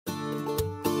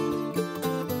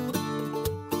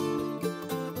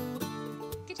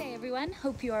everyone,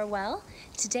 hope you are well.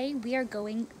 Today we are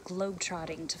going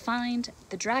globetrotting to find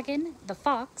the dragon, the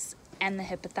fox, and the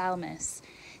hypothalamus.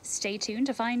 Stay tuned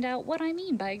to find out what I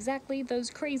mean by exactly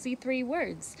those crazy 3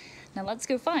 words. Now let's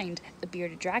go find the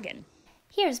bearded dragon.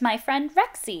 Here's my friend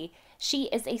Rexy. She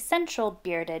is a central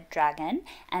bearded dragon,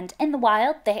 and in the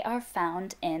wild they are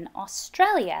found in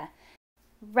Australia.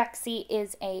 Rexy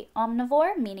is an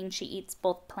omnivore, meaning she eats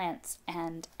both plants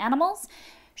and animals.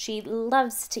 She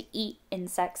loves to eat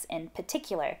insects in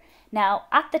particular. Now,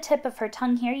 at the tip of her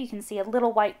tongue here, you can see a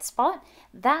little white spot.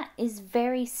 That is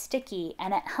very sticky,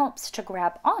 and it helps to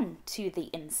grab on to the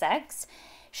insects.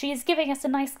 She is giving us a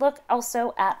nice look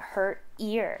also at her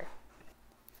ear.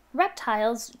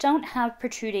 Reptiles don't have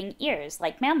protruding ears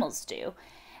like mammals do.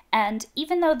 And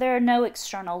even though there are no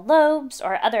external lobes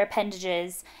or other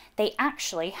appendages, they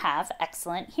actually have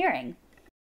excellent hearing.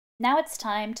 Now it's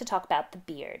time to talk about the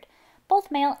beard. Both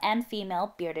male and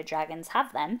female bearded dragons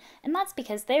have them, and that's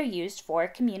because they're used for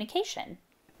communication.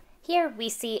 Here we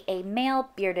see a male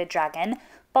bearded dragon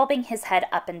bobbing his head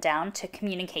up and down to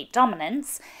communicate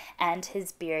dominance, and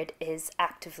his beard is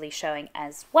actively showing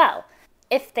as well.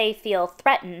 If they feel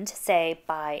threatened, say,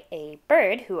 by a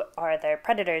bird, who are their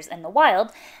predators in the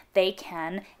wild, they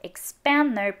can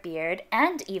expand their beard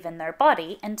and even their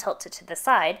body and tilt it to the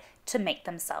side to make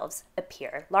themselves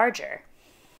appear larger.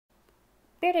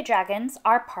 Bearded dragons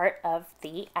are part of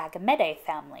the Agamidae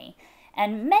family,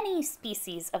 and many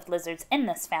species of lizards in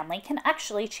this family can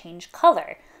actually change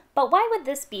color. But why would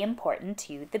this be important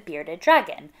to the bearded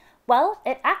dragon? Well,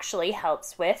 it actually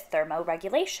helps with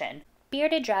thermoregulation.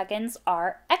 Bearded dragons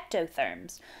are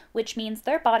ectotherms, which means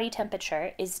their body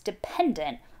temperature is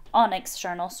dependent on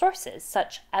external sources,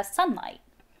 such as sunlight.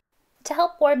 To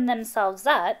help warm themselves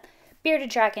up, bearded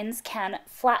dragons can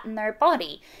flatten their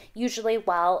body, usually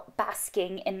while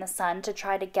basking in the sun to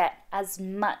try to get as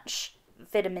much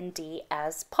vitamin D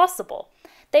as possible.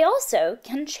 They also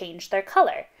can change their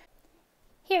color.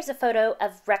 Here's a photo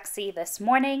of Rexy this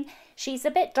morning. She's a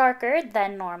bit darker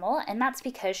than normal, and that's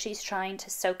because she's trying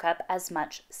to soak up as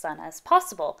much sun as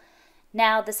possible.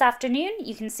 Now this afternoon,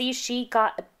 you can see she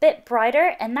got a bit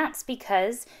brighter, and that's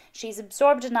because she's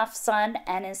absorbed enough sun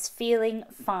and is feeling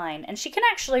fine. And she can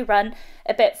actually run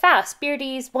a bit fast.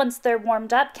 Beardies, once they're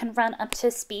warmed up, can run up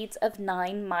to speeds of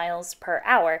 9 miles per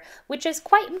hour, which is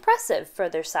quite impressive for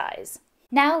their size.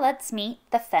 Now let's meet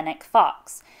the Fennec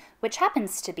Fox, which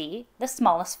happens to be the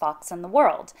smallest fox in the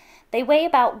world. They weigh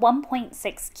about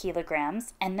 1.6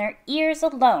 kilograms, and their ears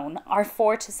alone are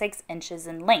 4 to 6 inches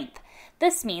in length.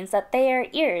 This means that their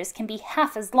ears can be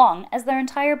half as long as their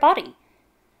entire body.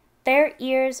 Their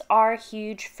ears are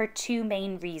huge for 2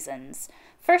 main reasons.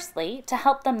 Firstly, to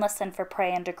help them listen for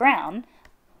prey underground,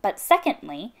 but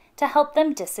secondly, to help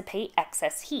them dissipate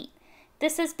excess heat.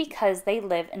 This is because they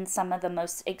live in some of the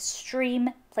most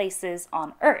extreme places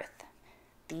on Earth.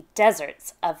 The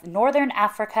deserts of northern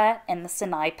Africa and the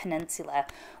Sinai Peninsula,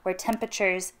 where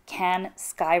temperatures can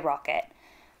skyrocket.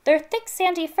 Their thick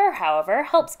sandy fur, however,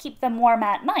 helps keep them warm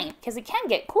at night because it can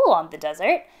get cool on the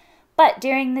desert. But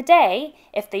during the day,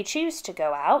 if they choose to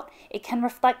go out, it can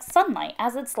reflect sunlight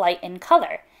as it's light in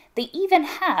color. They even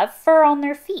have fur on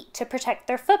their feet to protect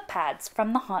their foot pads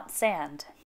from the hot sand.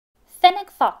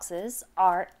 Fennec foxes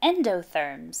are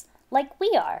endotherms, like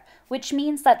we are, which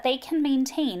means that they can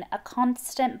maintain a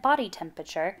constant body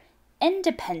temperature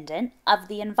independent of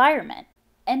the environment.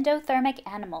 Endothermic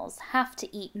animals have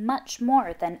to eat much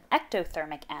more than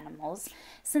ectothermic animals,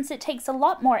 since it takes a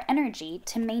lot more energy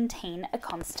to maintain a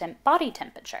constant body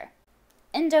temperature.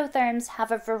 Endotherms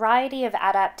have a variety of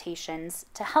adaptations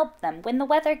to help them when the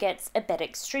weather gets a bit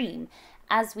extreme.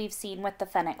 As we've seen with the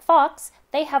Fennec Fox,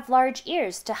 they have large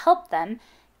ears to help them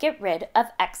get rid of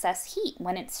excess heat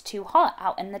when it's too hot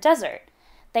out in the desert.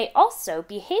 They also,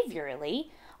 behaviorally,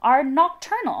 are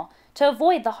nocturnal to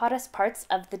avoid the hottest parts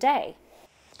of the day.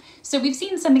 So we've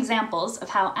seen some examples of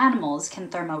how animals can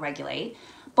thermoregulate,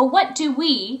 but what do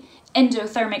we,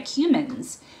 endothermic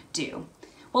humans, do?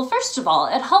 Well, first of all,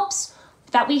 it helps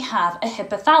that we have a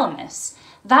hypothalamus.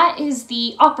 That is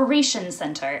the operation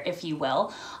center, if you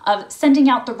will, of sending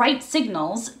out the right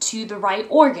signals to the right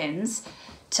organs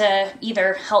to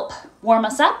either help warm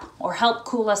us up or help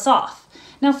cool us off.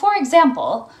 Now, for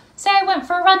example, say I went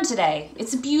for a run today.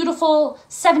 It's a beautiful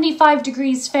 75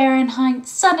 degrees Fahrenheit,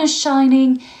 sun is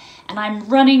shining, and I'm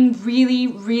running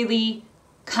really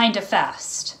kind of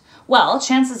fast. Well,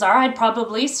 chances are I'd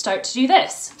probably start to do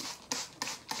this.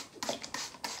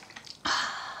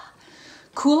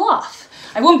 Cool off.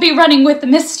 I won't be running with the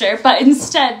mister, but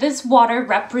instead this water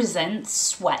represents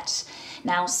sweat.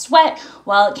 Now sweat,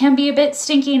 while it can be a bit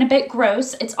stinky and a bit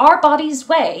gross, it's our body's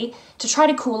way to try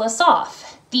to cool us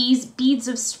off. These beads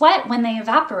of sweat, when they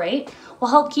evaporate, will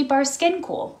help keep our skin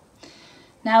cool.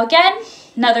 Now again,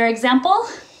 another example,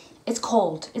 it's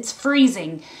cold, it's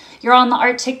freezing. You're on the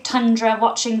Arctic tundra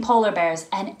watching polar bears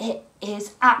and it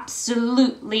is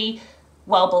absolutely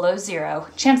well below zero.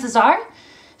 Chances are,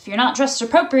 if you're not dressed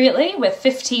appropriately with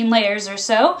 15 layers or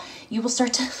so, you will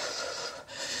start to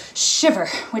shiver,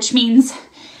 which means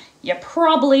you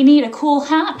probably need a cool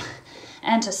hat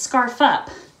and to scarf up.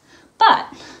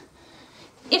 But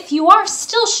if you are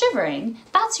still shivering,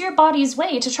 that's your body's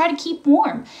way to try to keep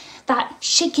warm. That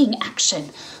shaking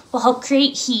action will help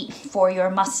create heat for your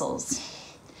muscles.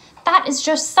 That is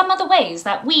just some of the ways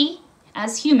that we,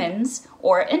 as humans,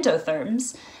 or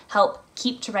endotherms, help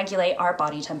keep to regulate our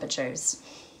body temperatures.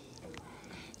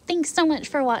 Thanks so much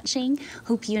for watching.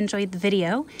 Hope you enjoyed the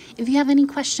video. If you have any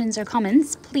questions or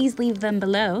comments, please leave them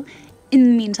below. In the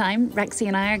meantime, Rexy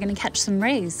and I are going to catch some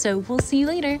rays, so we'll see you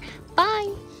later.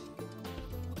 Bye!